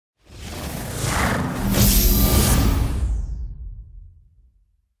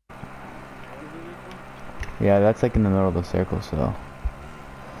Yeah, that's like in the middle of the circle, so.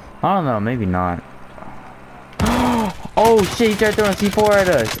 I don't know, maybe not. Oh shit, he tried throwing C4 at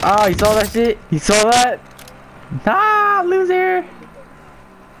us. Ah, you saw that shit? You saw that? Ah, loser!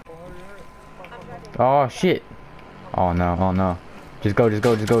 Oh shit. Oh no, oh no. Just go, just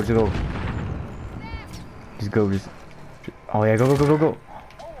go, just go, just go. Just go, just. Oh yeah, go, go, go, go, go.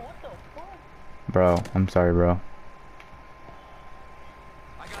 Bro, I'm sorry, bro.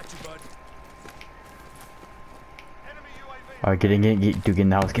 Alright, get in, dude, get in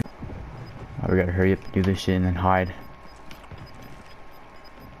the house. Alright, we gotta hurry up, do this shit, and then hide.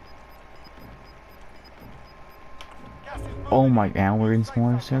 Oh my god, we're in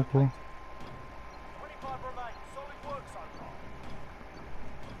smaller circle.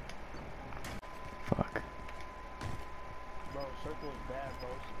 Fuck. Bro, circle is bad, bro.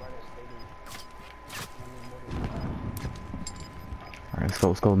 Alright,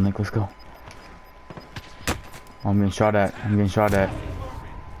 let's go, Nick, let's go. Oh, I'm getting shot at, I'm getting shot at.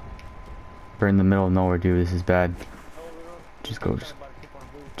 We're in the middle of nowhere, dude, this is bad. Just go,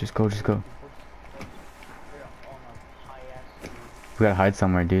 just go, just go. We gotta hide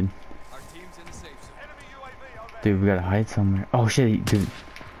somewhere, dude. Dude, we gotta hide somewhere. Oh shit, dude.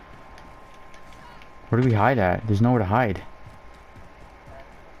 Where do we hide at? There's nowhere to hide.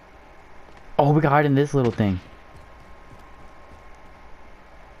 Oh, we can hide in this little thing.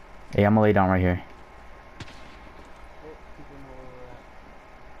 Hey, I'm gonna lay down right here.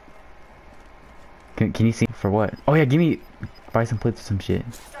 Can you see? For what? Oh yeah, buy some plates or some shit.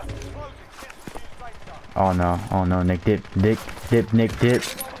 Oh no, Nick, dip, Nick, dip.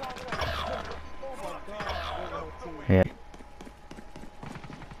 Yeah.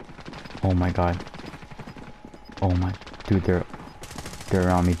 Oh my god. Oh my, dude, they're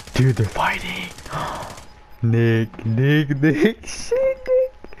around me. Dude, they're fighting. Nick, shit, Nick.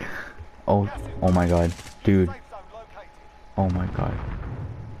 Oh my god, dude. Oh my god.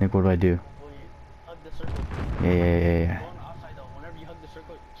 Nick, what do I do? Yeah.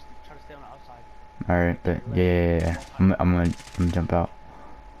 Alright, but yeah. I'm gonna jump out.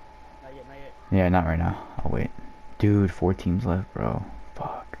 Not yet. Yeah, not right now. I'll wait. Dude, 4 teams left, bro.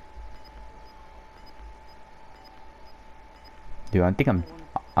 Fuck. Dude, I think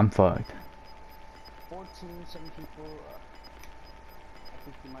I'm fucked. 14, 7 people. I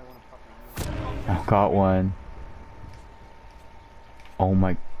think you might want to fucking. I got one. Oh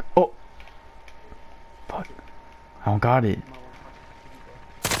my. Oh. Fuck. I don't got it.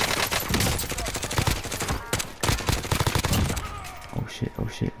 Oh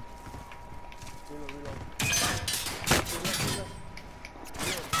shit.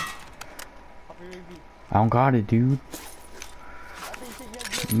 I don't got it, dude.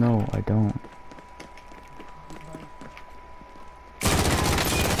 No, I don't.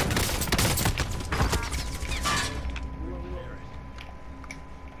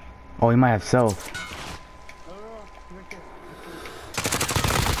 Oh, he might have self.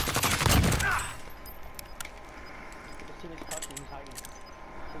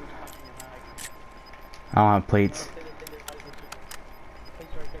 I don't have plates.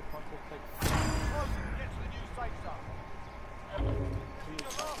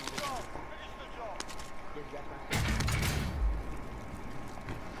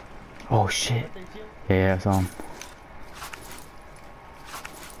 Oh shit. Yeah, I saw him.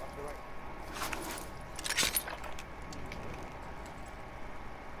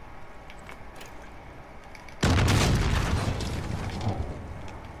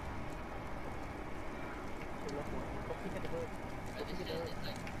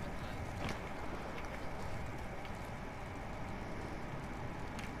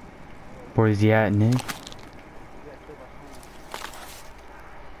 Where is he at, Nick?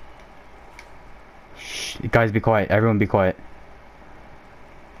 Shh, guys, be quiet. Everyone, be quiet.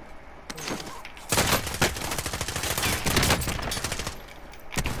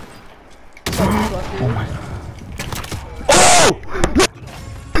 Oh my! Oh!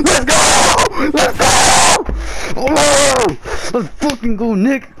 Let's go! Let's go! Oh! Let's fucking go,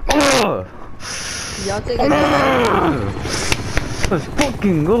 Nick! Oh! Y'all take it. Let's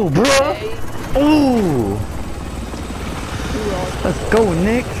fucking go, bro! Oh! Let's go,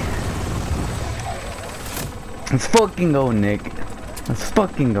 Nick! Let's fucking go, Nick! Let's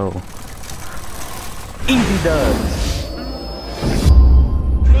fucking go! Easy dubs!